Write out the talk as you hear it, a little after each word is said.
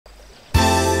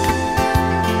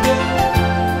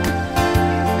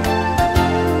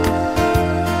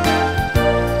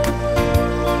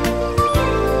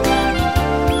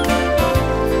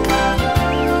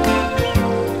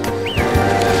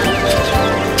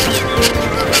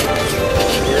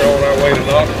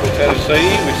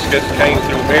just came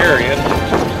through Marion.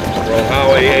 We're on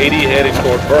Highway 80 heading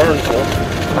toward Burnsville.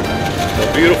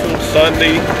 A beautiful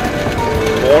Sunday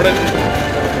morning.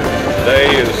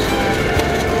 Today is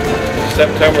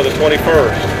September the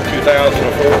 21st,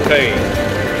 2014.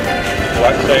 Would you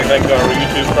like to say anything to our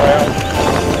YouTube crowd?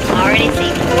 Already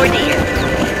seen 4 deer.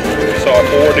 We saw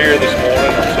 4 deer this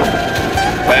morning on some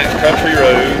backcountry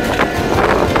road.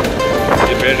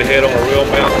 Getting ready to head on a real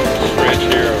mountain stretch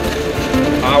here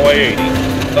on Highway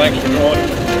 80. Thanks for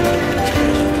joining.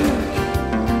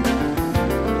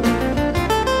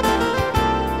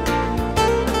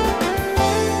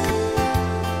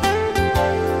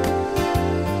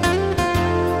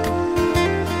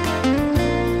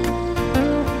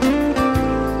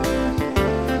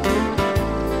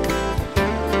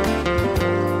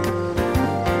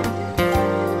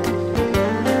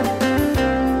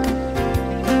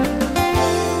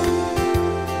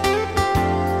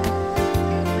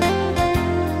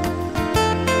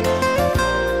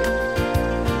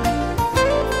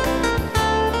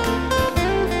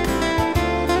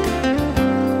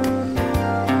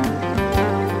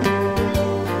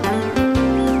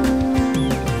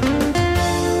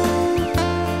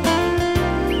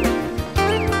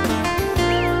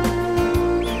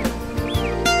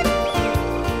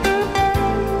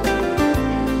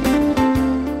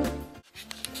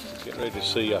 Ready to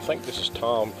see, I think this is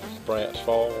Tom Brant's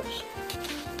Falls.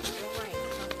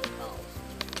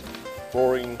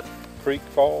 Roaring Creek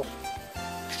Falls?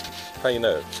 How you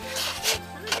know?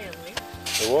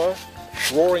 It was?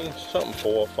 Roaring something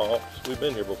Falls. We've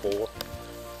been here before.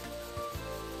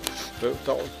 But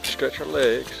thought we'd stretch our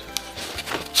legs.